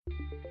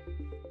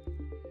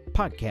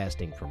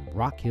Podcasting from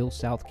Rock Hill,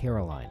 South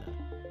Carolina,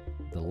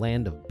 the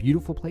land of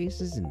beautiful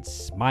places and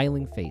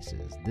smiling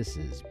faces. This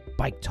is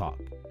Bike Talk.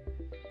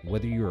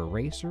 Whether you're a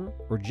racer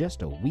or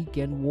just a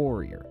weekend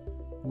warrior,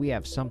 we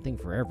have something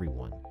for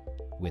everyone.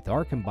 With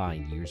our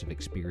combined years of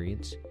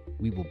experience,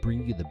 we will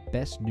bring you the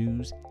best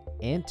news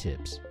and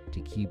tips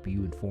to keep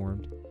you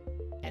informed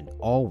and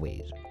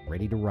always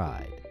ready to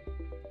ride.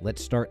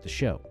 Let's start the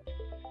show.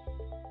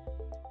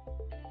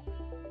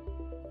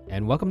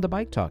 And welcome to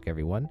Bike Talk,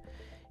 everyone.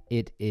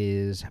 It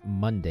is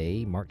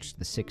Monday, March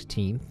the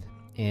 16th,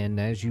 and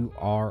as you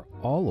are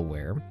all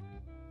aware,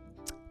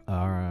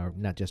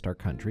 not just our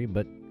country,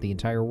 but the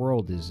entire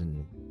world is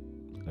in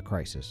a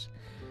crisis.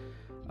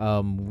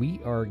 We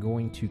are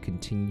going to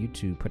continue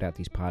to put out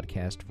these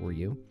podcasts for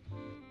you.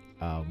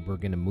 We're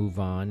going to move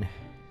on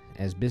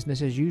as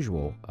business as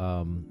usual.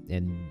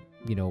 And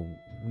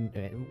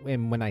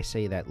when I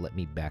say that, let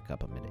me back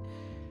up a minute.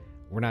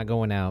 We're not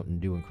going out and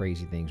doing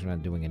crazy things. We're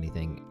not doing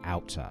anything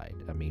outside.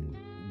 I mean,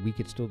 we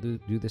could still do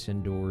this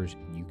indoors.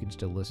 You can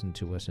still listen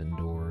to us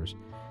indoors,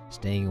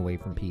 staying away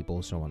from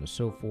people, so on and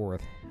so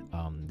forth.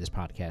 This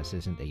podcast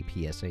isn't a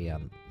PSA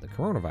on the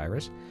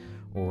coronavirus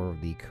or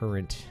the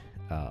current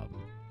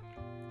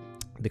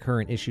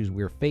issues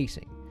we're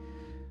facing.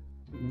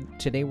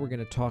 Today we're going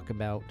to talk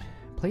about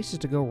places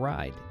to go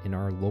ride in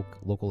our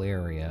local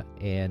area,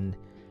 and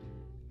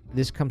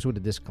this comes with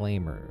a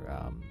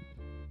disclaimer.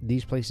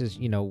 These places,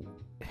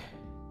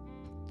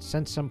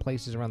 since some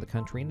places around the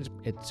country, and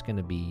it's going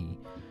to be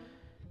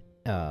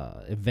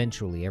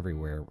eventually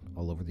everywhere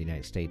all over the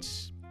United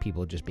States,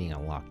 people just being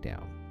on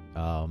lockdown.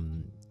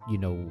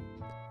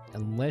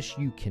 Unless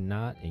you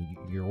cannot and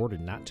you're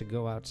ordered not to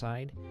go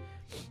outside,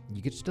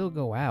 you could still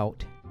go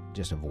out,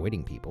 just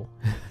avoiding people.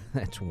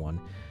 That's one.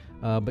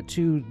 But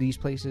two, these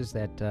places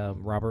that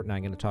Robert and I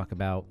are going to talk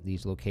about,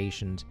 these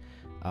locations,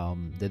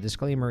 the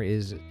disclaimer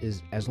is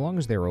as long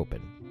as they're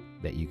open,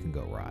 that you can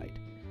go ride.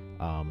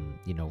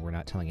 We're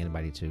not telling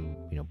anybody to,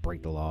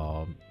 break the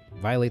law,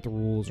 violate the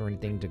rules or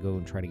anything to go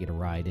and try to get a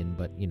ride in.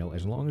 But,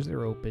 as long as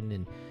they're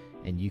open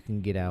and you can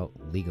get out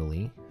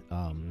legally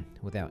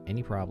without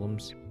any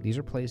problems, these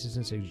are places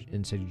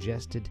and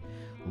suggested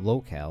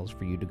locales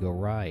for you to go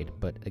ride.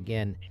 But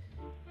again,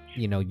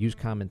 use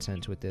common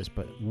sense with this.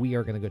 But we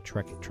are going to go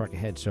truck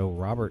ahead. So,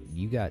 Robert,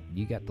 you got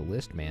the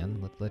list,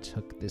 man. Let's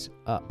hook this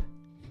up.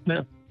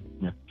 Yeah.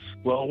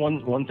 Well,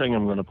 one thing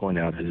I'm going to point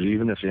out is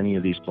even if any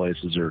of these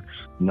places are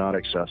not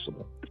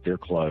accessible, if they're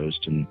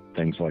closed and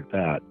things like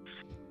that,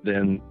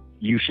 then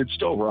you should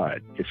still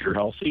ride. If you're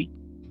healthy,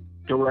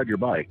 go ride your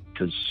bike,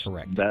 because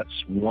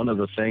that's one of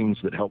the things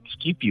that helps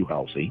keep you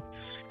healthy.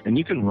 And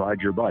you can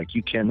ride your bike.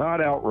 You cannot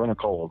outrun a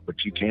cold,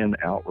 but you can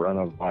outrun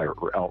a virus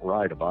or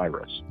outride a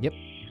virus. Yep.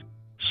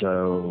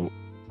 So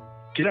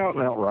get out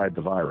and outride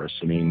the virus.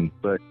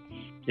 But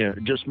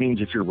it just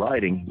means if you're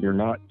riding, you're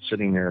not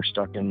sitting there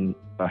stuck in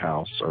a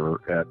house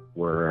or at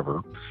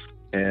wherever.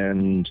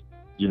 And,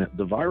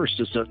 the virus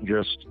does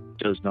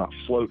not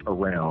float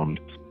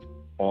around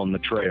on the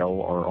trail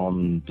or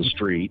on the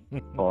street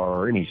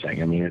or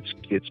anything.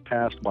 It's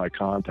passed by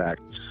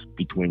contact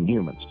between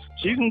humans.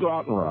 So you can go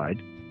out and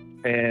ride,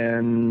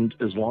 and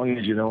as long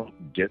as you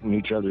don't get in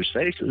each other's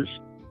faces,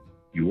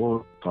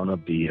 you're going to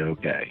be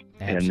okay.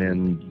 Absolutely.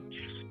 And then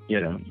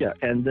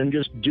and then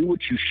just do what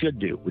you should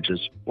do, which is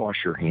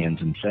wash your hands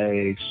and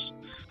face.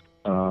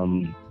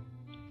 And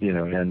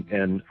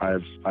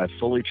I've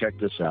fully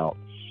checked this out.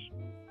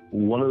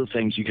 One of the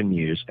things you can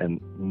use,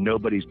 and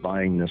nobody's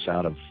buying this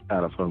out of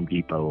Home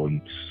Depot and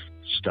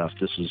stuff.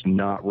 This is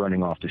not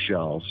running off the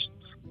shelves,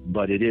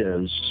 but it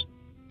is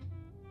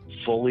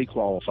fully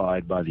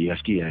qualified by the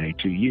FDA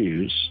to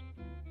use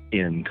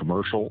in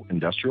commercial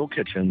industrial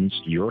kitchens,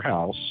 your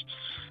house.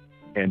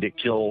 And it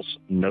kills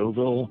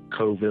Noville,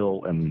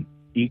 Coville, and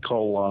E.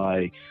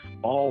 coli,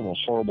 all the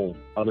horrible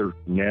other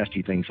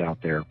nasty things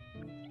out there.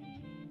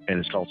 And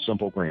it's called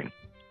Simple Green.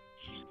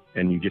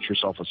 And you get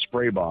yourself a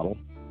spray bottle,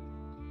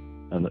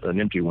 an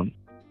empty one,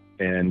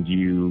 and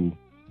you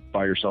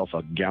buy yourself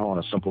a gallon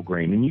of Simple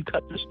Green, and you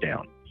cut this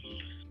down.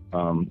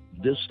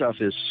 This stuff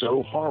is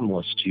so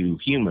harmless to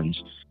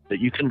humans that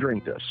you can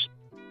drink this.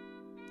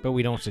 But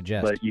we don't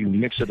suggest. But you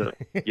mix it up.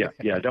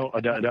 Yeah.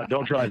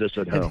 Don't try this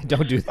at home.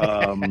 Don't do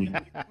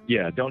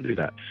that. Don't do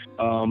that.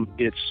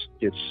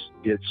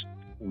 It's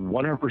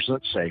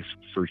 100% safe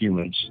for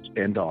humans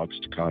and dogs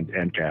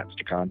and cats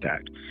to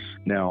contact.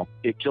 Now,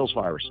 it kills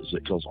viruses.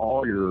 It kills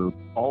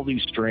all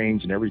these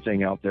strains and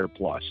everything out there.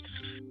 Plus,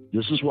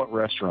 this is what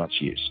restaurants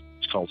use.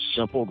 It's called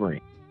Simple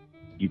Green.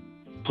 You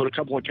put a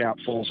couple of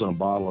capfuls in a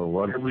bottle or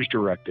whatever's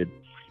directed,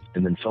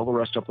 and then fill the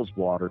rest up with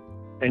water,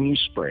 and you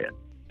spray it.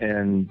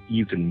 And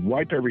you can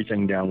wipe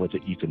everything down with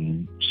it. You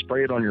can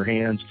spray it on your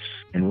hands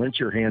and rinse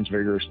your hands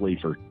vigorously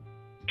for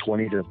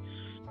 20 to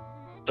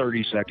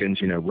 30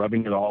 seconds,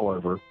 rubbing it all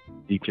over.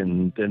 You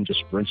can then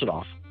just rinse it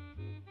off,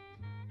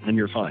 and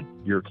you're fine.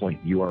 You're clean.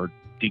 You are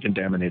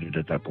decontaminated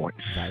at that point.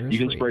 You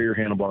can spray your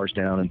handlebars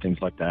down and things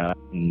like that,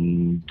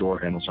 and door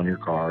handles on your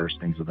cars,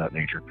 things of that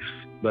nature.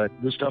 But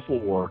this stuff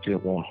will work.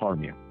 It won't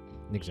harm you.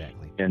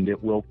 Exactly. and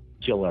it will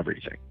kill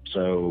everything.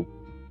 So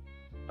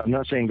I'm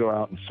not saying go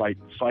out and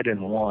fight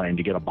in line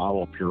to get a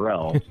bottle of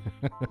Purell.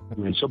 I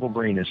mean, Simple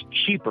Green is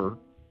cheaper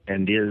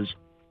and is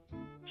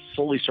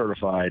fully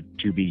certified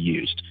to be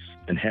used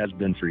and has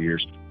been for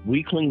years.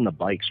 We clean the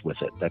bikes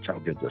with it. That's how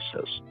good this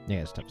is.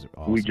 Yeah, stuff's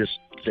awesome. We just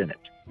thin it.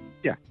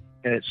 Yeah,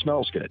 and it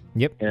smells good.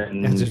 Yep.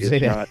 And I was just it's say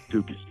that. not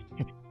poopy.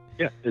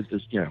 Yeah, it's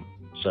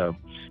So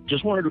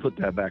just wanted to put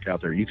that back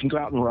out there. You can go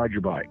out and ride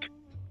your bike.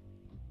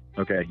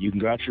 Okay, you can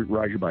go out and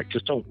ride your bike.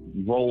 Just don't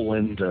roll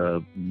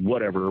into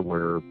whatever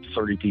where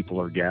 30 people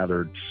are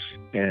gathered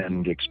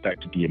and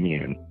expect to be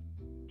immune.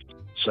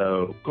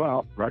 So go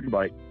out, ride your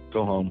bike,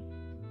 go home,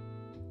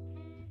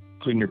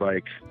 clean your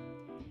bike,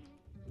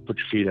 put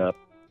your feet up,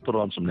 put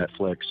on some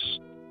Netflix,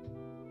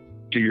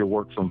 do your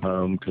work from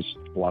home because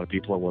a lot of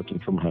people are working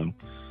from home.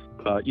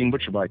 You can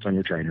put your bike on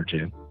your trainer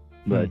too,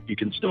 but you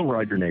can still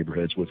ride your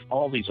neighborhoods with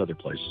all these other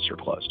places are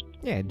closed.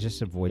 Yeah,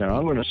 just avoid Now people.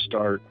 I'm going to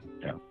start.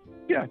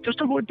 Yeah,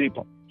 just avoid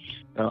people.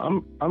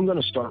 I'm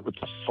going to start with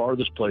the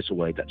farthest place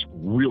away that's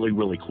really,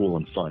 really cool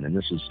and fun, and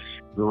this is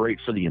great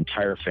for the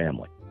entire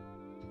family.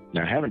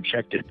 Now I haven't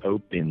checked it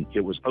open.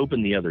 It was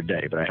open the other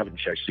day, but I haven't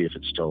checked to see if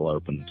it's still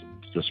open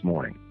this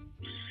morning.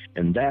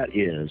 And that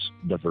is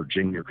the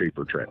Virginia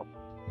Creeper Trail.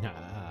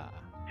 Ah.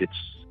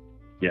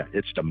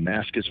 It's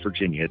Damascus,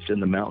 Virginia. It's in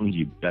the mountains.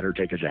 You better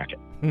take a jacket.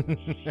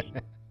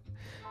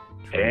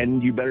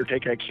 And you better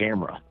take a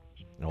camera.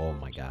 Oh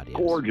my God, yes.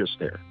 Gorgeous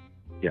there.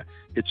 Yeah,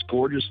 it's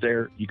gorgeous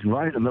there. You can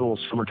ride in the middle of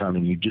summertime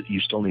and you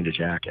still need a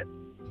jacket.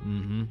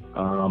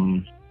 Mm-hmm.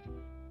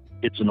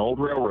 It's an old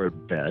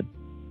railroad bed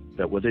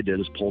that what they did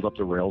is pulled up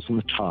the rails and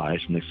the ties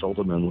and they filled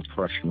them in with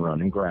crushed and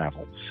run and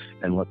gravel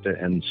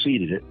and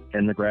seeded it,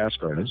 and the grass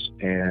grows,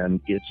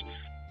 and it's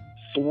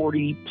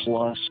 40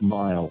 plus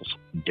miles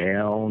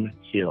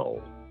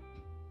downhill.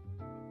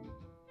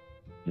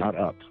 Not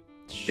up,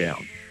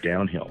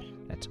 downhill.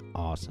 That's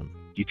awesome.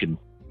 You can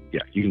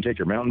take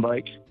your mountain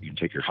bike, you can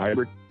take your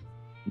hybrid,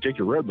 you can take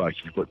your road bike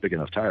if you put big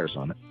enough tires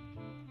on it.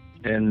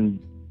 And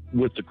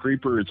with the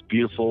Creeper, it's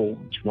beautiful,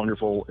 it's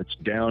wonderful, it's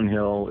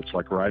downhill, it's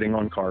like riding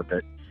on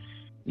carpet.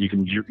 You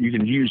can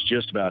use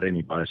just about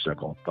any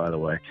bicycle, by the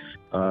way.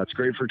 It's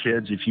great for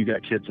kids. If you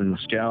got kids in the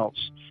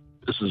Scouts,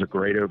 this is a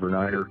great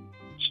overnighter.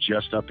 It's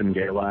just up in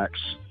Galax,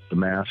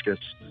 Damascus.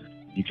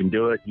 You can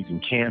do it. You can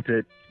camp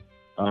it.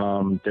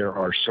 There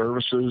are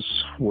services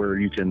where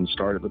you can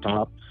start at the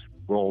top,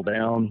 roll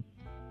down,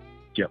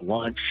 get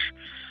lunch.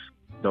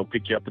 They'll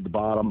pick you up at the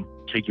bottom,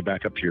 take you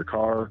back up to your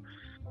car.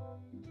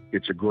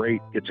 It's a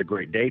great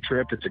day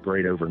trip. It's a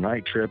great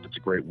overnight trip. It's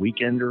a great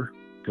weekender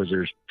because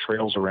there's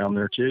trails around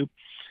there too.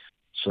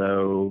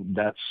 So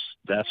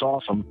that's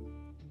awesome.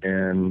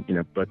 And,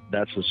 but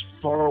that's as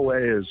far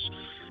away as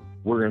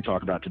we're going to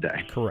talk about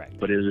today. Correct.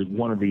 But it is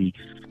one of the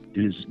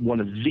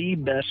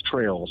best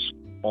trails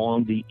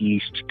on the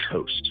East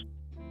Coast.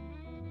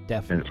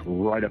 Definitely. And it's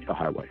right up the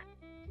highway.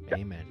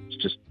 Amen. It's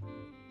just,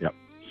 yep.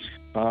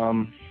 Let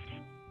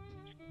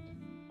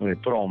me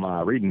put all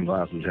my reading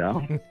glasses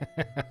out.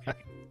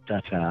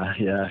 That's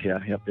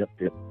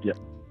yep.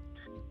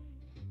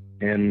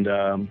 And,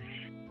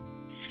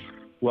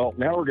 well,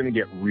 now we're going to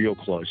get real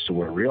close to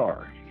where we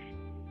are.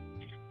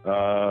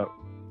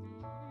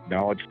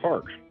 Knowledge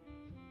Park.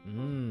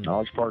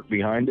 Knowledge Park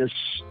behind us.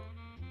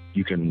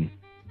 You can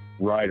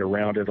ride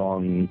around it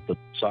on the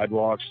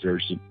sidewalks.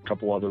 There's a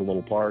couple other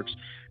little parks,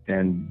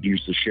 and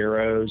use the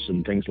Sharrows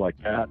and things like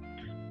that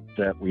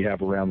we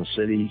have around the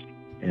city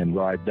and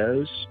ride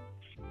those.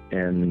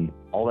 And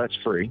all that's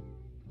free.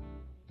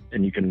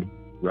 And you can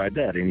ride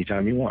that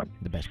anytime you want.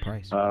 The best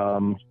price.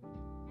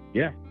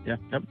 Yep.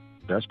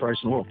 Best price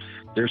in the world.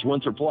 There's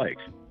Winthrop Lake,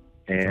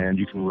 and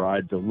you can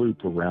ride the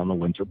loop around the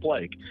Winthrop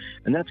Lake.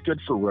 And that's good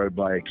for road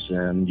bikes,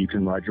 and you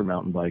can ride your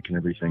mountain bike and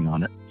everything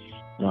on it.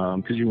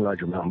 Because you can ride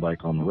your mountain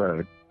bike on the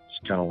road.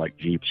 It's kind of like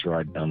Jeeps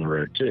ride down the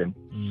road too.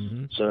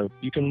 Mm-hmm. So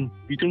you can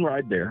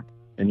ride there,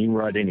 and you can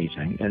ride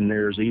anything. And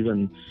there's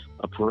even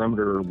a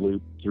perimeter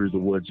loop through the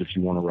woods if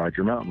you want to ride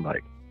your mountain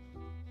bike.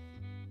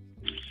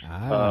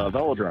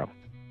 Velodrome.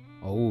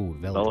 Oh,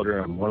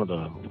 Velodrome.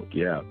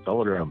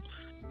 Velodrome.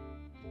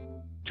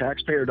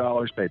 Taxpayer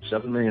dollars paid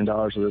 $7 million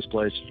for this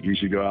place. You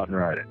should go out and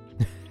ride it.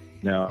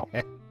 Now,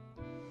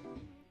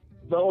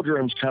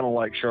 Velodrome's kind of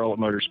like Charlotte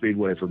Motor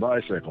Speedway for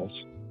bicycles.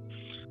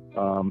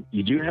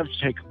 You do have to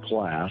take a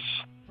class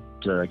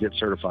to get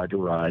certified to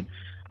ride.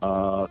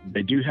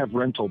 They do have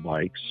rental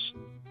bikes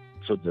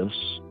for this,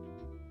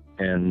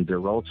 and they're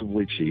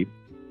relatively cheap.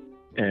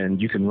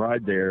 And you can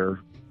ride there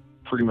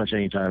pretty much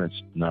anytime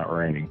it's not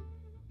raining.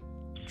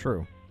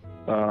 True.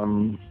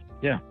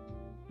 Yeah.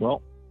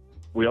 Well,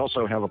 we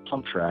also have a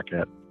pump track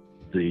at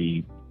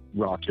the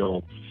Rock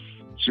Hill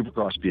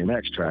Supercross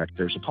BMX track.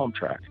 There's a pump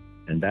track,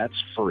 and that's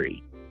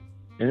free.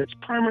 And it's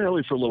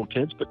primarily for little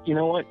kids, but you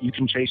know what? You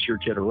can chase your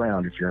kid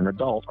around if you're an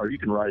adult, or you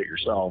can ride it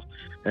yourself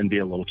and be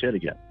a little kid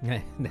again.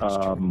 That's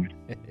true.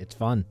 It's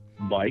fun.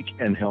 Bike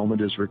and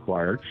helmet is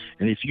required.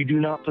 And if you do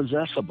not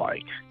possess a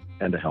bike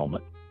and a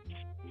helmet,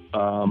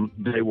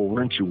 they will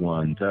rent you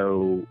one.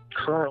 Though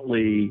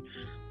currently,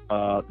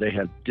 they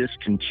have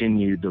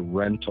discontinued the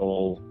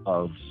rental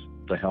of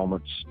the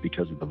helmets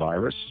because of the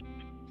virus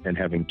and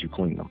having to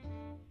clean them.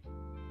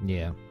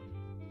 Yeah,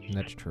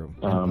 that's true.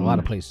 And a lot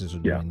of places are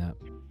doing that.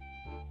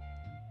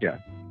 Yeah.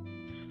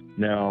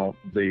 Now,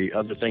 the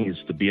other thing is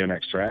the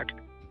BMX track.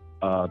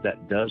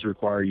 That does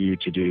require you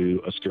to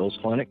do a skills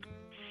clinic.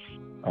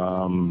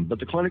 But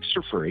the clinics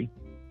are free.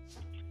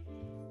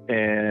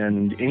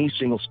 And any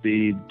single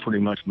speed pretty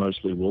much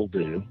mostly will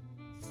do.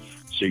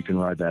 So you can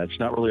ride that. It's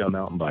not really a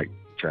mountain bike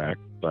track,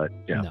 but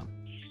yeah. No.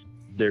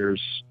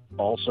 There's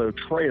also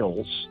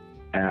trails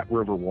at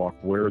Riverwalk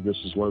where this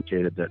is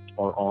located that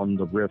are on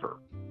the river.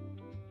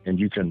 And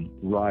you can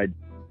ride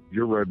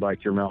your road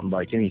bike, your mountain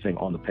bike, anything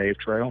on the paved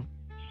trail.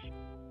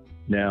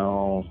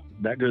 Now,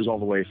 that goes all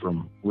the way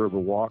from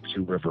Riverwalk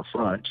to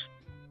Riverfront.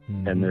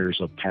 Mm-hmm. And there's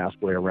a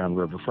pathway around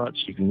Riverfront,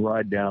 so you can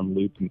ride down,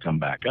 loop, and come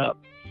back up.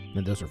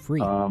 And those are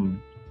free.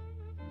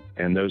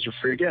 And those are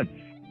free again.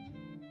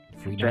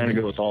 Free Trying to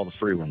go with all the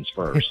free ones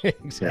first.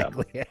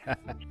 Exactly.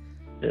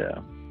 Yeah,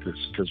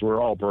 because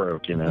we're all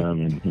broke, you know. I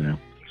mean, you know.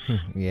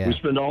 Yeah. We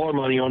spend all our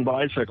money on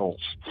bicycles.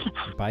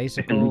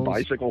 And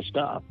bicycle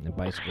stuff. And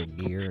bicycle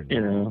gear. And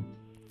you know.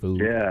 Food.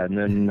 Yeah, and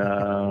then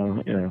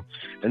you know,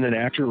 and then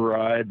after the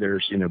ride,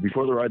 there's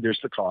before the ride there's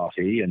the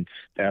coffee, and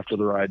after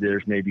the ride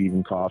there's maybe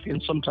even coffee,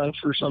 and sometimes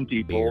for some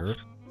people Beer.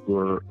 who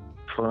are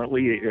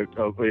currently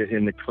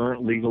in the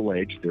current legal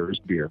age, there is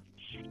beer.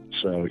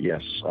 So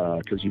yes,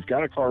 because you've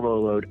got a carbo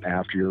load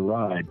after your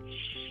ride,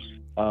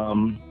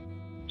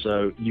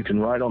 so you can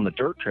ride on the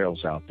dirt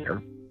trails out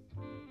there,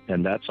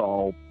 and that's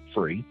all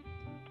free.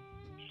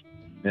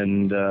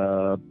 And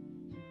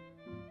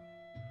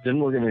then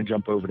we're going to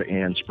jump over to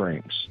Ann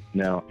Springs.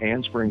 Now,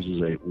 Ann Springs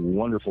is a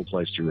wonderful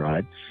place to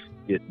ride.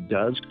 It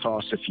does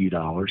cost a few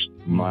dollars.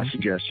 My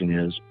suggestion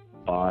is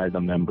buy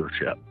the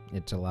membership.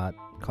 It's a lot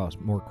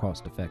more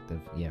cost effective.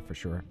 Yeah, for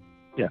sure.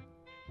 Yeah.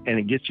 And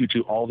it gets you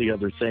to all the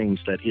other things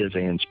that is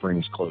Ann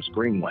Springs Close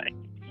Greenway.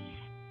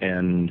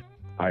 And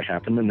I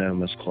happen to know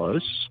Miss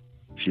Close.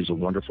 She's a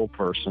wonderful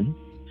person.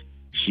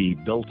 She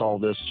built all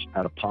this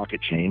out of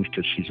pocket change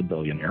because she's a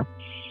billionaire.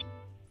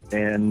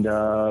 And,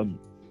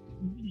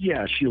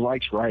 yeah, she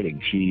likes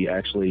riding. She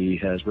actually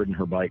has ridden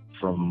her bike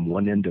from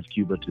one end of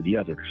Cuba to the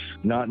other.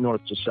 Not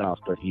north to south,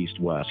 but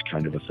east-west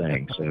kind of a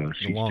thing. So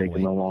she's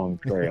taken a long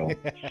trail.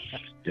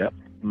 Yep.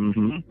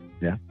 Mm-hmm.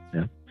 Yeah,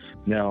 yeah.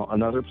 Now,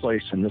 another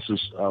place, and this is,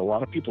 a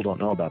lot of people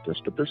don't know about this,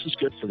 but this is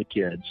good for the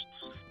kids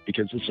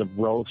because it's a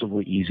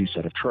relatively easy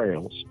set of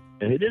trails.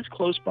 And it is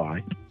close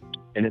by,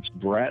 and it's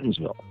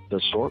Brattonsville. The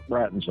historic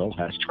Brattonsville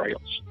has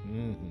trails,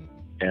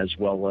 as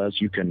well as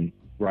you can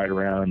ride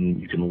around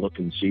and you can look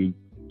and see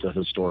the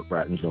historic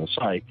Brattonsville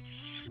site.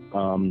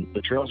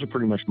 The trails are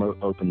pretty much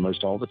open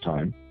most all the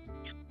time.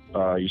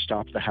 You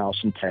stop at the house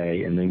and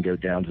pay, and then go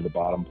down to the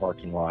bottom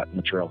parking lot, and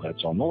the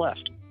trailhead's on the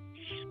left.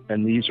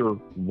 And these are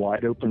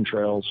wide open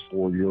trails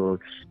for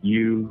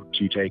you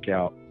to take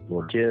out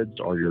your kids,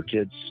 or your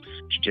kids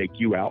to take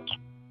you out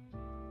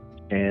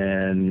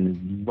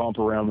and bump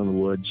around in the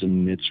woods.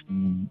 And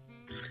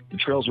the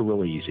trails are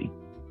really easy.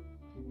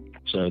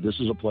 So this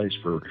is a place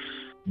for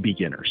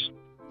beginners.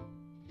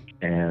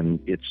 And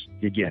it's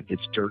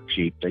dirt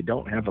cheap. They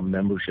don't have a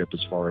membership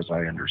as far as I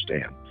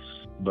understand,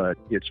 but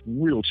it's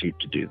real cheap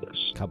to do this.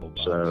 Couple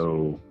bucks.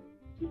 So,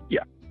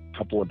 yeah,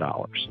 couple of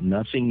dollars.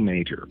 Nothing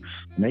major.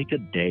 Make a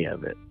day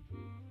of it.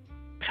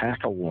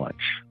 Pack a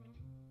lunch.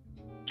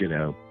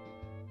 Fill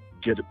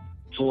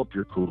up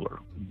your cooler.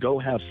 Go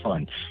have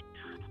fun.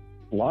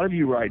 A lot of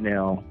you right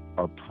now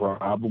are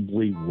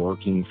probably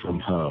working from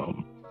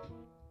home.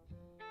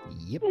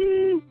 Yep.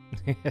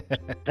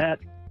 That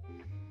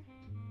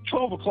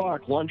 12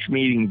 o'clock lunch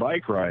meeting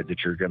bike ride that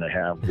you're going to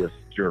have with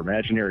your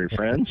imaginary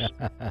friends,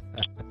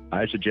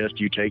 I suggest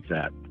you take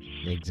that.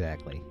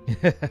 Exactly.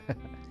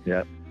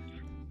 Yep.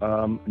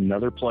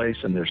 Another place,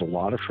 and there's a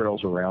lot of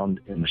trails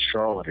around in the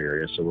Charlotte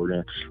area, so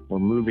we're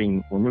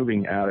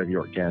moving out of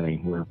York County.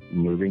 We're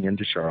moving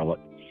into Charlotte.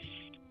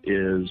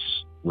 Is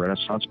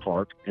Renaissance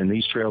Park, and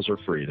these trails are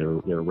free.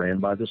 They're ran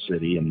by the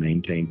city and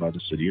maintained by the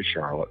city of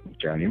Charlotte,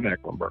 County of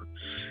Mecklenburg.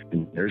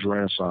 And there's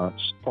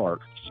Renaissance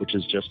Park, which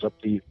is just up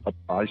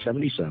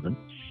I-77,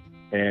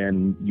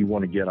 and you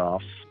want to get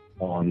off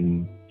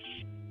on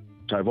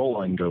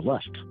Tyvola and go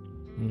left,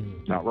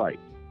 not right,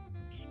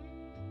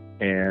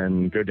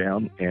 and go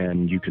down,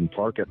 and you can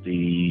park at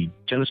the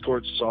tennis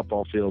courts,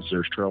 softball fields.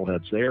 There's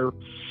trailheads there.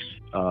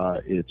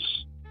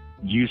 It's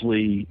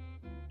usually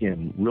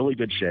in really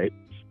good shape.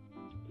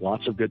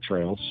 Lots of good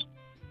trails,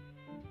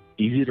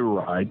 easy to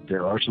ride.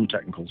 There are some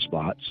technical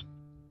spots,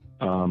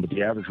 but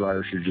the average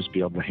rider should just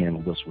be able to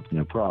handle this with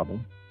no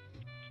problem.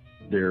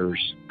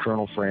 There's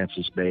Colonel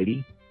Francis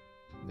Beatty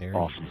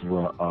off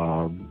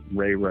of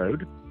Ray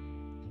Road,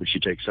 which you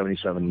take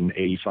 77 and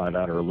 85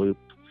 outer loop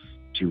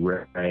to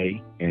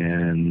Ray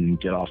and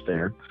get off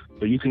there.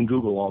 But you can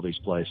Google all these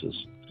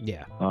places.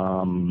 Yeah.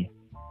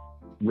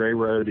 Ray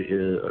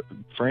Road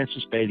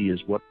Francis Beatty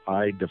is what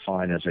I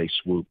define as a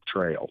swoop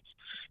trail.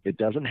 It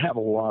doesn't have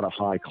a lot of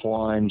high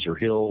climbs or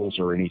hills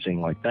or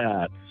anything like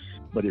that.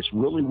 but it's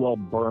really well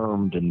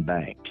bermed and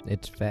banked.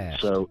 It's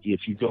fast. So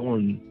if you go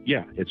in,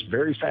 it's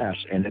very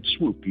fast, and it's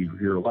swoop.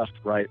 You're left,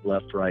 right,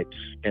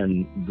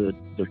 and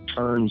the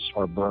turns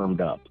are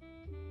bermed up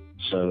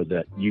so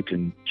that you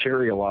can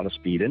carry a lot of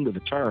speed into the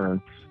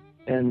turn,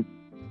 and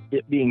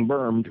it being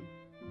bermed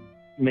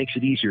makes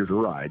it easier to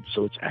ride.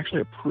 So it's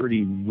actually a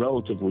pretty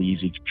relatively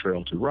easy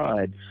trail to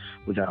ride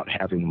without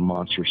having a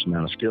monstrous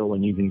amount of skill,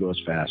 and you can go as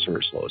fast or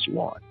as slow as you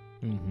want.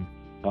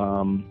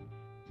 Mm-hmm.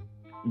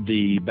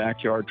 The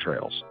backyard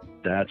trails,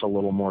 that's a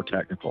little more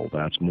technical.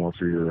 That's more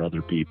for your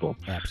other people.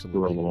 Absolutely.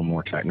 Who are a little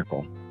more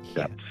technical.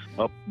 Yeah.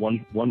 Oh,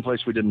 one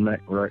place we didn't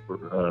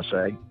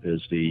say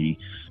is the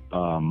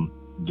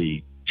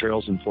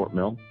trails in Fort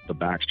Mill, the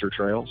Baxter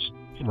trails.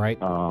 Right.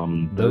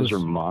 Those are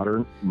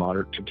moderate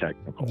to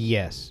technical.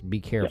 Yes. Be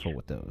careful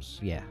with those.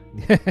 Yeah.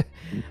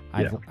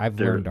 I've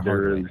learned a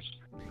hard way.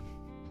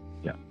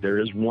 There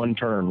is one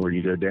turn where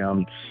you go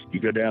down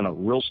a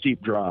real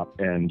steep drop,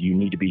 and you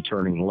need to be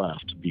turning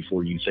left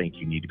before you think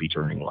you need to be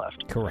turning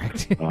left.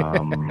 Correct.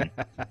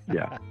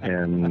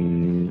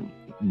 And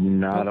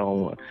not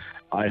only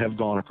I have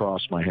gone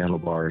across my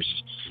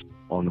handlebars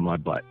onto my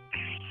butt.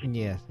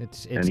 Yeah,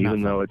 it's and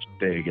even though it's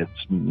big,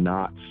 it's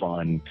not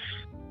fun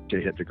to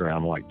hit the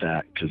ground like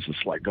that, because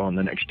it's like going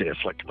the next day.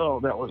 It's like,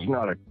 oh, that was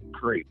not a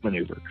great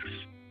maneuver,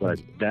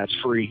 but that's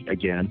free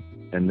again.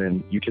 And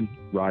then you can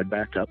ride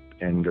back up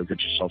and go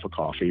get yourself a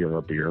coffee or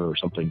a beer or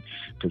something,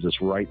 because it's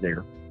right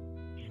there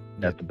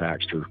at the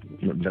Baxter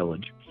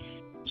Village.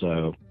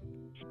 So,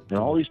 and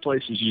all these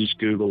places you just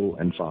Google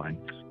and find.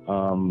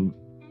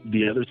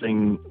 The other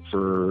thing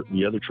for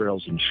the other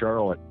trails in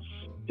Charlotte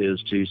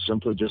is to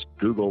simply just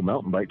Google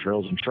mountain bike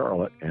trails in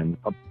Charlotte, and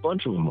a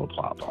bunch of them will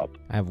pop up.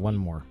 I have one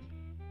more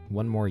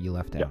you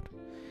left out.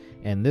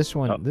 And this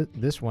one,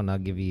 this one I'll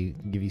give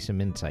you some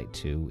insight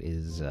to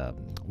is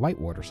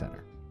Whitewater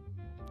Center.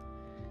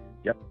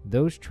 Yep.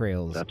 Those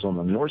trails. That's on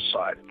the north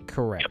side.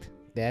 Correct.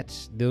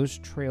 That's those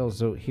trails.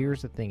 So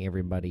here's the thing,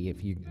 everybody.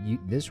 If you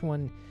this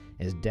one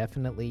is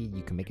definitely,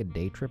 you can make a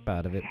day trip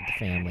out of it with the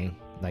family.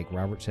 Like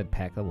Robert said,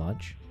 pack a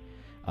lunch.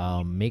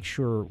 Make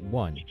sure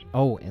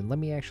and let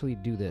me actually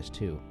do this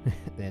too.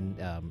 Then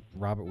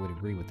Robert would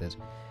agree with this.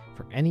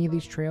 For any of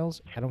these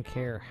trails, I don't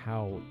care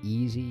how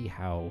easy,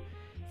 how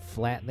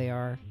flat they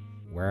are,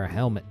 wear a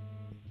helmet.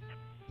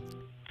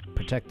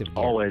 Protective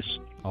gear.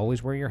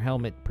 Always wear your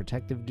helmet,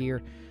 protective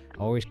gear.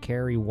 Always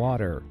carry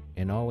water,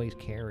 and always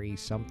carry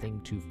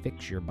something to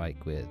fix your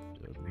bike with.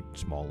 A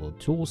small little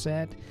tool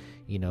set,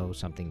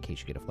 something in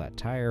case you get a flat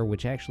tire,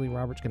 which actually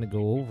Robert's going to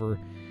go over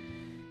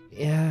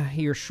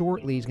here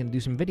shortly. He's going to do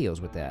some videos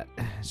with that,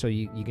 so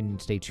you can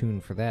stay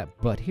tuned for that.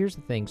 But here's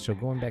the thing. So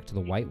going back to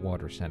the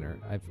Whitewater Center,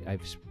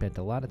 I've spent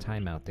a lot of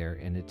time out there,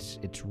 and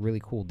it's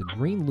really cool. The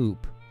Green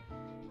Loop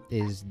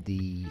is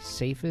the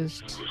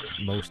safest,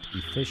 most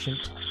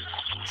efficient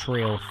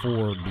trail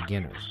for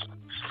beginners.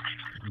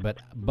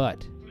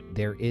 But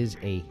there is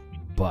a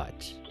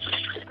but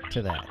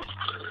to that.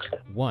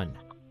 One,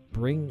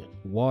 bring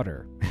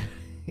water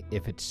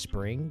if it's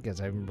spring,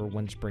 because I remember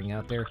one spring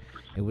out there,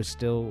 it was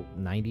still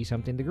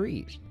 90-something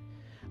degrees.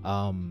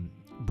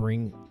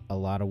 Bring a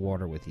lot of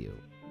water with you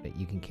that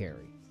you can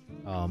carry.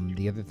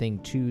 The other thing,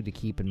 too, to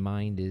keep in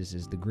mind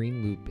is the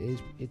Green Loop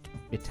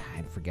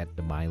I forget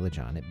the mileage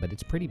on it, but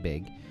it's pretty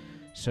big.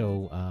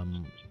 So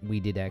we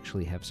did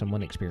actually have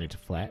someone experience a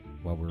flat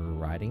while we were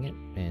riding it,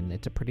 and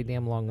it's a pretty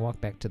damn long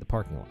walk back to the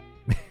parking lot.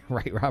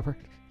 Right, Robert?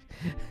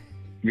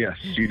 Yes,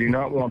 you do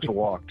not want to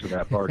walk to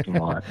that parking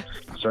lot.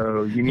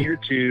 So you need a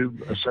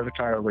tube, a set of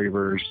tire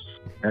levers,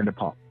 and a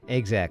pump.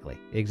 Exactly,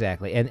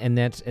 and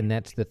that's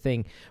the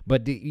thing.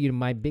 But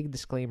my big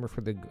disclaimer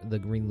for the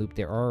Green Loop,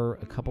 there are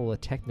a couple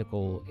of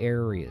technical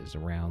areas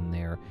around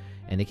there,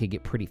 and it could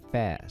get pretty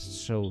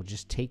fast. So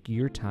just take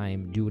your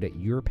time, do it at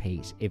your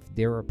pace. If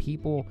there are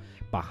people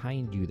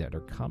behind you that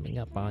are coming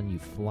up on you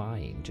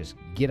flying, just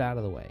get out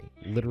of the way.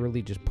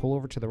 Literally, just pull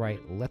over to the right,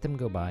 let them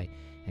go by,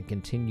 and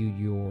continue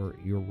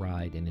your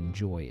ride and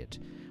enjoy it.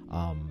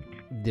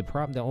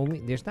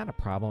 There's not a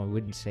problem, I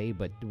wouldn't say,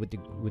 but with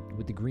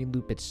the Green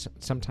Loop, it's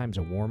sometimes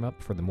a warm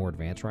up for the more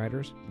advanced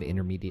riders, the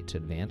intermediate to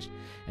advanced,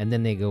 and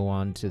then they go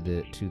on to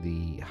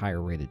the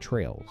higher rated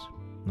trails.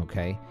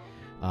 Okay,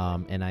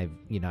 and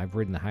I've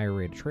ridden the higher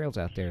rated trails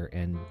out there,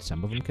 and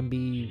some of them can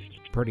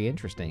be pretty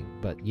interesting.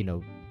 But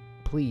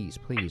please,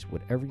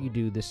 whatever you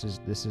do, this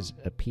is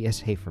a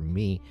PSA from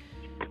me.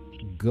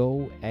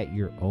 Go at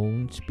your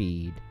own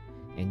speed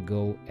and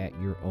go at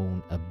your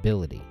own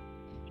ability.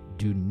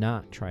 Do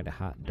not try to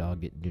hot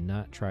dog it. Do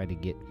not try to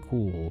get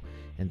cool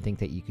and think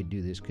that you could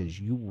do this, because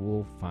you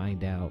will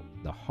find out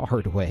the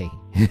hard way.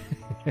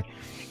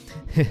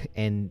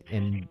 and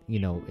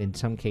in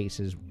some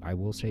cases, I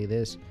will say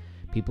this,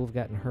 people have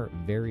gotten hurt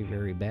very,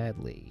 very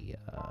badly,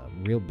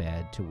 real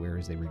bad, to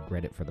whereas they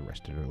regret it for the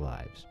rest of their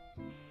lives.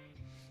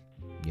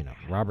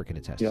 Robert can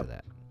attest to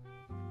that.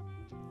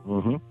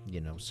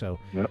 Mm-hmm. So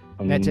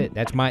that's it.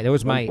 That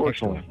was my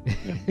unfortunately.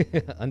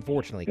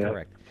 Unfortunately,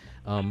 correct.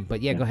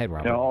 But go ahead,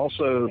 Robert. Now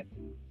also,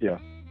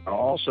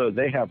 Also,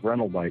 they have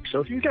rental bikes. So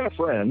if you've got a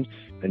friend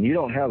and you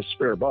don't have a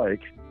spare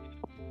bike,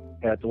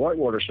 at the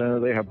Whitewater Center,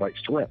 they have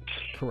bikes to rent.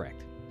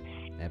 Correct.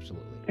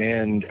 Absolutely.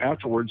 And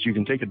afterwards, you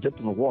can take a dip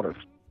in the water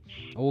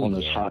on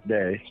this hot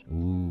day.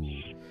 Ooh.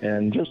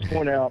 And just to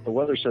point out, the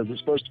weather says it's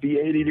supposed to be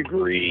 80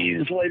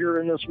 degrees later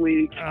in this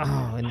week.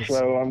 Oh, and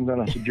so I'm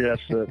going to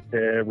suggest that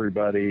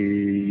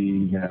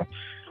everybody,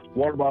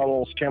 water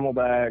bottles,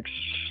 Camelbacks,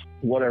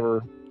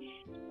 whatever,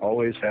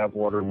 always have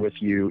water with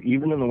you.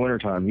 Even in the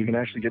wintertime, you can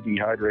actually get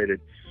dehydrated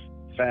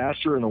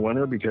faster in the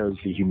winter because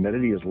the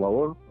humidity is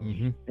lower,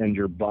 and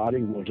your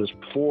body will just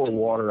pour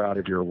water out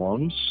of your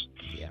lungs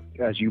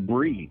as you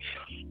breathe.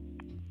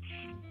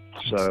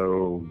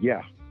 So,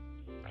 yeah.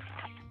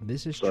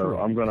 This is true. So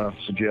I'm going to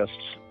suggest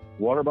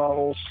water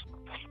bottles,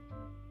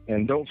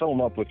 and don't fill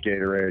them up with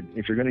Gatorade.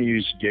 If you're going to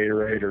use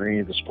Gatorade or any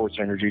of the sports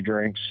energy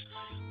drinks,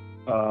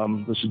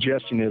 the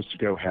suggestion is to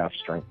go half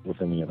strength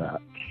with any of that.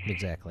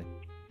 Exactly.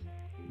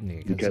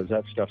 Yeah, because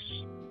that stuff's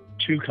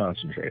too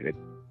concentrated.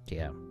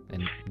 Yeah,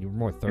 and you're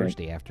more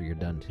thirsty after you're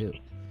done, too.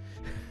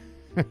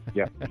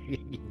 Yeah.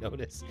 You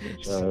notice.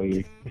 So,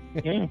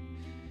 yeah.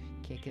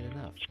 Can't get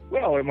enough.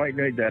 Well, it might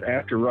make that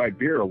after-ride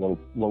beer a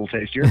little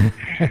tastier.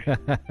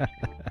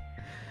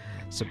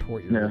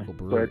 Support your local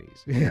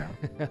breweries.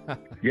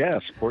 Yeah,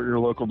 support your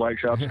local bike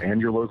shops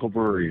and your local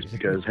breweries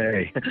because,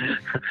 hey,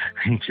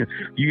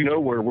 you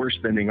know where we're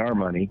spending our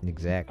money.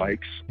 Exactly.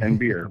 Bikes and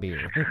beer.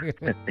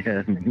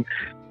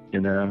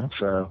 And,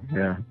 so,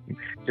 yeah.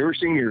 Ever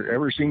seen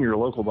your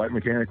local bike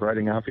mechanic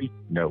riding Offie?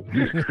 No.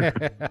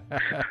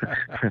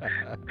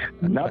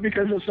 Not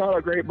because it's not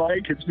a great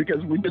bike. It's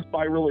because we just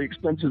buy really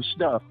expensive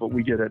stuff, but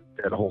we get it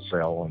at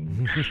wholesale,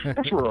 and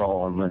that's where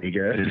all our money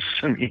goes.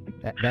 I mean,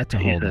 that's a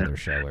whole other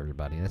show,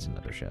 everybody. That's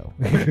another show.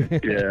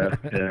 Yeah.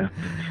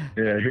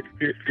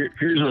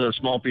 Here's a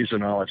small piece of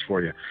knowledge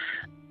for you.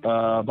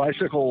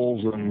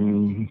 Bicycles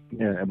and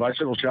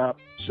bicycle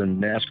shops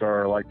and NASCAR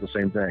are like the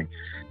same thing.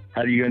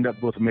 How do you end up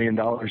with $1 million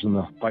in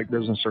the bike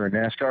business or in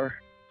NASCAR?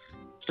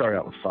 Start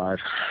out with 5.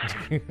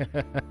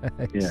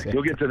 Yeah,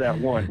 you'll get to that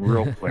one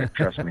real quick.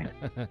 Trust me.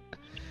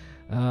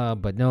 Yeah.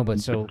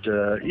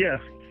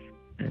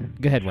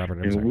 Go ahead, Robert.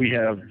 I'm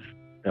sorry.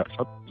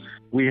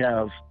 We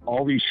have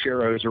all these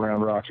Sharrows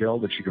around Rock Hill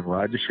that you can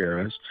ride the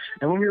Sharrows.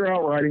 And when you're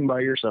out riding by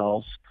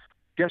yourself,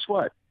 guess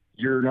what?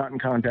 You're not in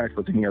contact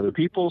with any other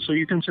people, so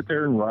you can sit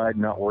there and ride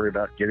and not worry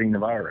about getting the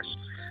virus.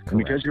 And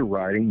because you're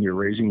riding, you're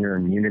raising your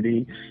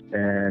immunity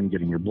and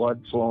getting your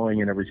blood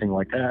flowing and everything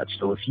like that.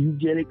 So if you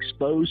get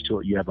exposed to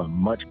it, you have a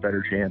much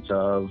better chance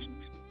of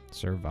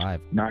survive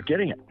not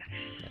getting it.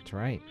 That's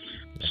right.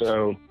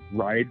 So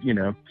ride, you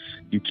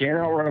can't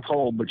outrun a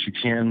cold, but you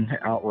can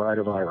outride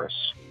a virus.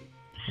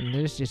 And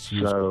there's just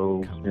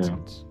common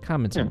sense.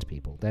 Common sense,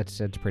 people.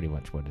 That's pretty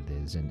much what it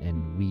is,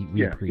 and we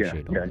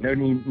appreciate all that.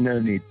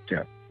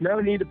 No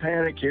need to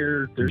panic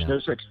here. There's no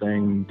such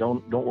thing.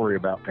 Don't worry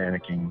about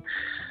panicking.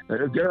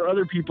 There are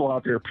other people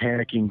out there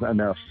panicking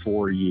enough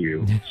for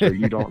you, so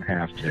you don't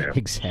have to.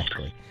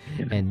 Exactly.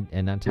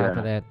 And on top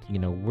of that,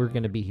 we're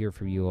going to be here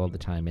for you all the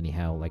time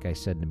anyhow. Like I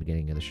said in the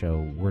beginning of the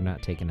show, we're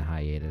not taking a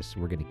hiatus.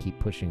 We're going to keep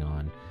pushing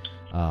on.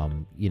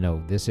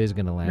 This is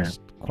going to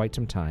last quite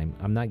some time.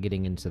 I'm not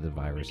getting into the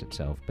virus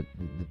itself, but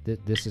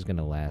this is going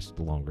to last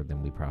longer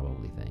than we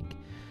probably think.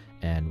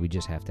 And we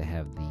just have to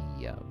have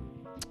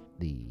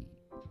the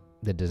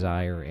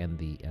desire and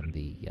the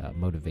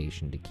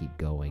motivation to keep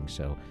going.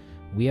 So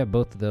we have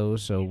both of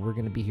those. So we're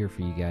going to be here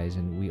for you guys.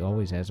 And we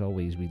always, as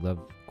always, we love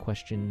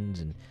questions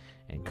and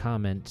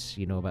comments,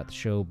 about the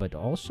show. But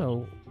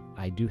also,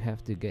 I do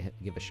have to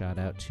give a shout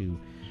out to,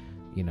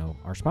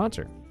 our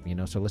sponsor.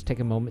 So let's take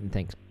a moment and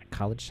thank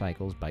College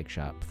Cycles Bike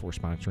Shop for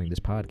sponsoring this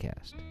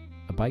podcast.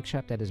 A bike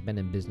shop that has been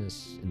in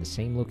business in the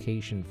same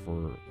location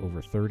for over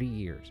 30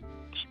 years.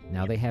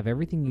 Now they have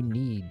everything you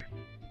need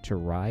to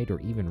ride or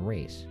even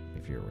race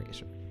if you're a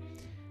racer.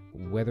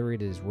 Whether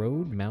it is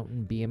road,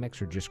 mountain,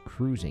 BMX, or just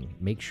cruising,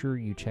 make sure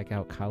you check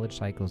out College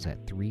Cycles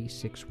at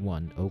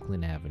 361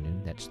 Oakland Avenue.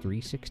 That's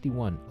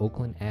 361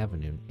 Oakland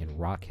Avenue in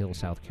Rock Hill,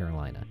 South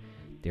Carolina.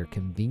 They're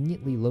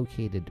conveniently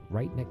located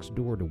right next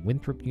door to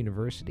Winthrop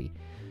University,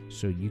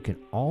 so you can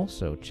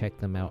also check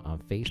them out on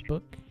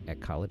Facebook at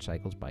College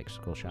Cycles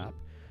Bicycle Shop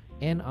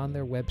and on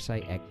their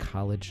website at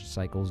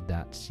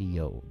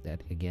collegecycles.co.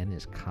 That, again,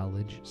 is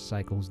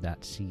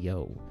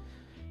collegecycles.co.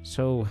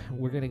 So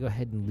we're going to go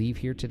ahead and leave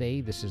here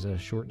today. This is a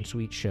short and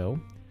sweet show.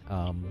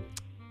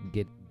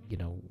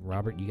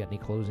 Robert, you got any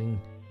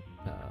closing,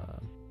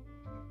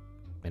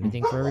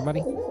 anything for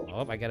everybody?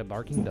 Oh, I got a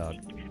barking dog.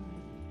 Dog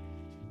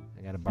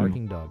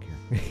here.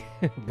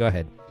 Go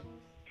ahead.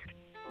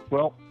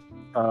 Well,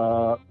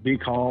 be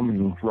calm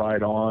and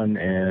ride on,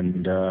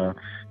 and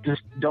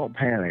just don't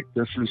panic.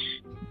 This is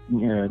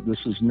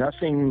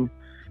nothing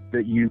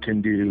that you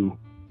can do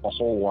a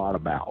whole lot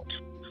about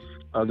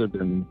other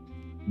than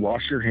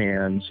wash your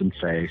hands and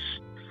face,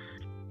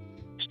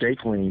 stay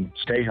clean,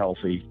 stay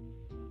healthy,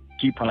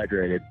 keep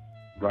hydrated,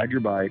 ride your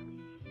bike,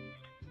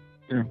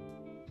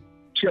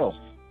 chill.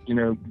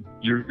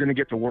 You're going to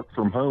get to work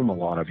from home, a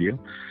lot of you,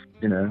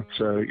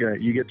 So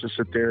you get to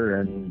sit there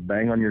and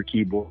bang on your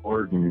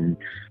keyboard and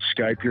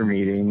Skype your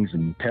meetings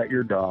and pet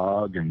your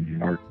dog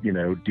or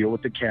deal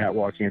with the cat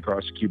walking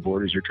across the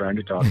keyboard as you're trying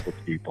to talk with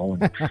people.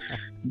 And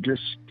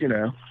just,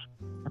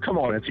 come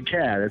on, it's a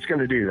cat. It's going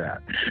to do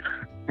that.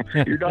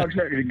 Your dog's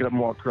not going to get up and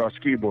walk across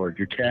the keyboard.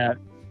 Your cat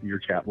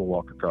will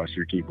walk across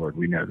your keyboard.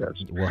 We know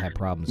this. We'll have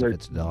problems if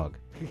it's a dog.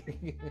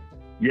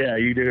 Yeah,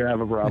 you do have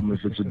a problem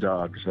if it's a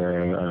dog.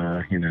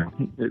 So,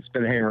 it's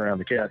been hanging around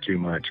the cat too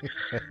much.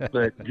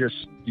 But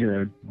just,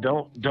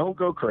 don't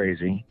go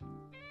crazy.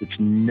 It's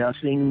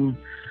nothing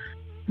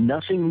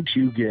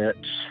to get,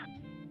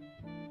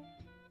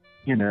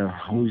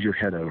 lose your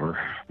head over,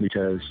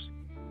 because,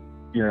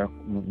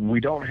 we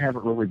don't have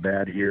it really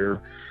bad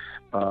here.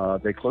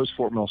 They closed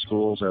Fort Mill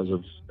schools as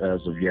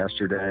of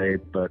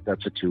yesterday, but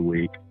that's a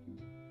 2-week.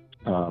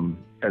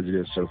 As it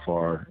is so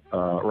far.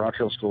 Rock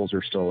Hill schools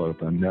are still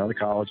open. Now the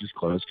college is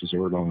closed because they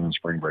were going on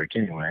spring break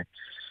anyway.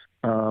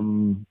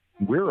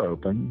 We're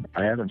open.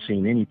 I haven't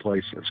seen any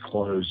place that's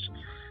closed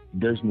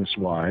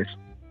business-wise.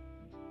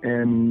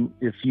 And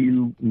if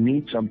you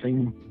need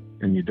something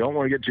and you don't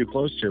want to get too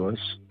close to us,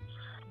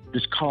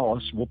 just call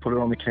us. We'll put it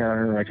on the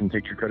counter. I can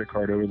take your credit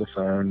card over the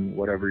phone,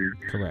 whatever you're,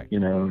 correct.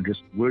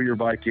 Just wheel your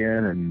bike in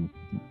and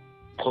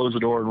close the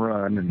door and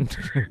run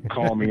and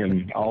call me,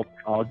 and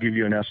I'll give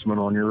you an estimate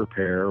on your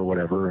repair or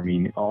whatever. I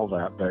mean, all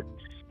that, but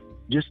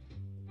just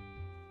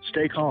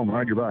stay calm,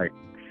 ride your bike.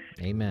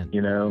 Amen.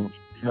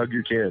 Hug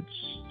your kids,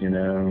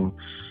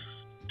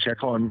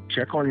 check on,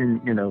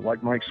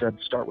 like Mike said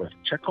to start with,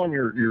 check on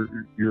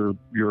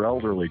your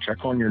elderly,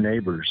 check on your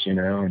neighbors,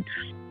 and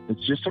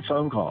it's just a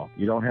phone call.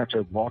 You don't have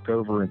to walk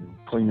over and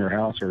clean your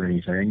house or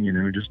anything,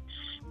 just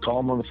call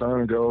them on the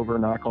phone and go over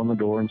and knock on the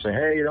door and say,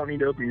 hey, you don't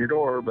need to open your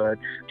door, but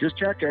just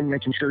check in,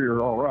 making sure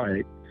you're all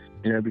right,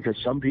 because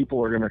some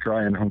people are going to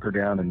try and hunker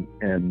down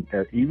and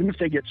even if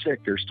they get sick,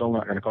 they're still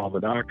not going to call the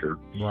doctor.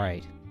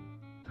 Right.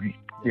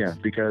 Yeah,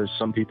 because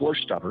some people are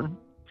stubborn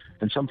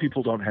and some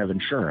people don't have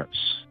insurance.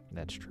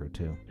 That's true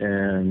too.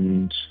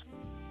 And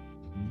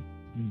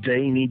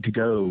they need to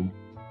go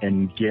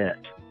and get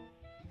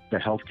the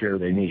health care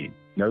they need.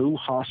 No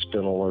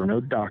hospital or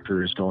no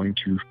doctor is going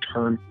to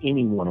turn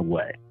anyone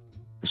away,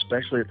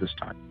 especially at this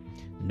time.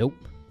 Nope.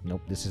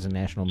 This is a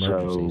national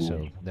emergency,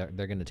 so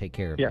they're going to take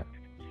care of it.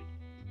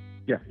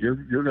 Yeah,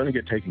 you're going to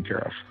get taken care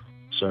of.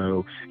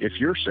 So if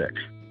you're sick,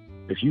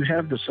 if you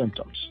have the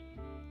symptoms,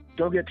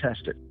 go get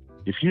tested.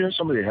 If you know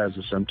somebody that has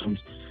the symptoms,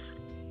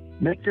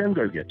 make them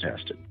go get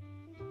tested.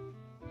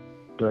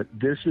 But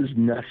this is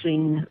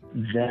nothing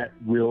that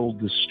will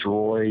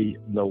destroy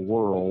the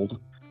world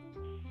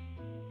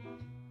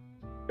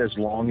as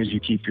long as you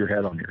keep your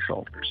head on your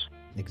shoulders.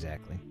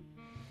 Exactly.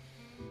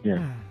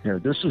 Yeah.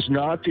 This is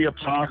not the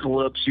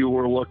apocalypse you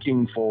were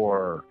looking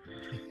for.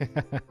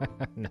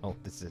 No,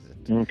 this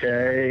isn't.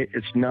 Okay?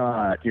 It's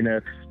not.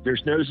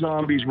 There's no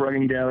zombies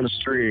running down the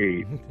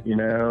street,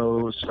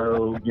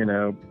 so,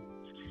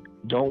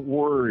 don't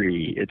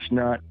worry. It's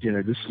not,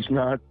 this is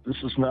not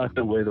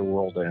the way the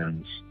world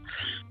ends.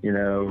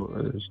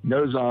 There's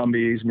no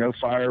zombies, no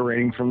fire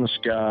raining from the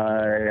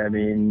sky. I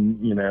mean,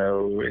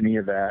 any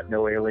of that,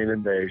 no alien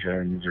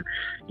invasions or,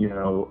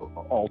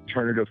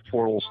 alternative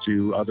portals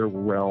to other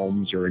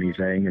realms or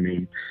anything. I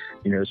mean,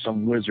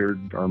 some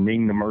wizard or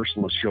Ming the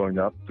Merciless showing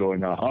up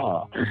going,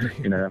 aha,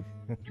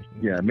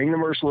 Yeah, Ming the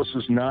Merciless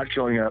is not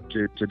showing up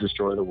to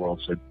destroy the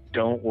world, so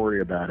don't worry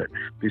about it.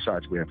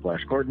 Besides, we have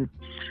Flash Gordon.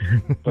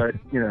 But,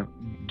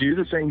 do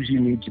the things you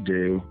need to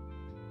do.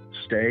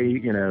 Stay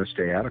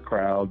out of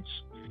crowds.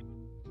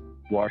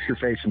 Wash your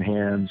face and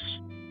hands.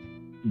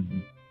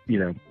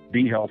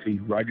 Be healthy.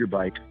 Ride your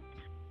bike.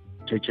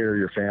 Take care of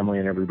your family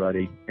and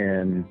everybody.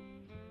 And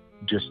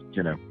just,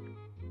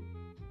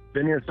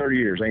 been here 30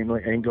 years. Ain't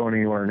going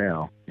anywhere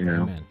now,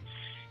 Amen.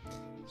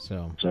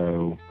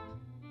 So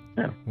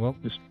yeah. Well,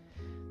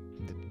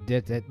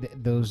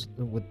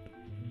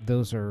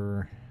 those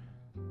are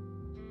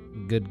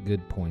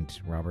good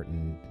points, Robert,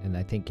 and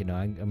I think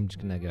I'm just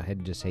gonna go ahead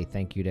and just say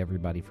thank you to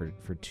everybody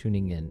for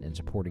tuning in and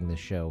supporting this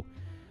show.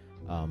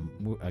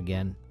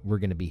 Again, we're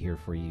gonna be here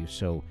for you,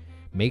 so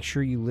make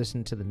sure you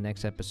listen to the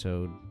next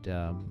episode.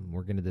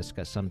 We're gonna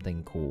discuss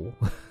something cool.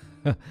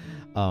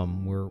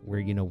 We're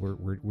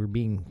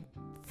being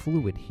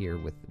fluid here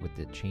with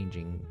the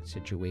changing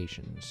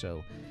situation,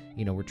 so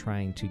we're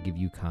trying to give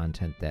you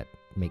content that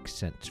makes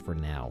sense for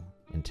now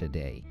and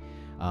today.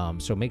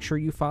 So make sure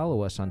you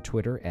follow us on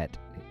Twitter at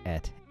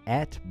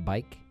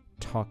Bike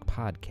Talk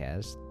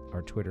Podcast.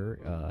 Our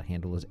Twitter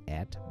handle is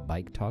at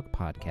Bike Talk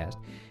Podcast,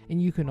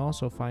 and you can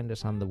also find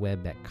us on the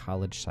web at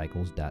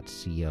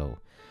collegecycles.co.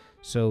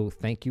 So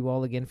thank you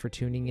all again for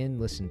tuning in.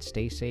 Listen,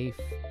 stay safe,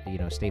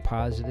 stay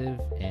positive,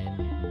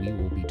 and we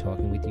will be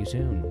talking with you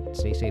soon.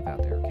 Stay safe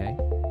out there, okay?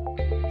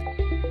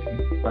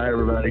 Bye,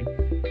 everybody.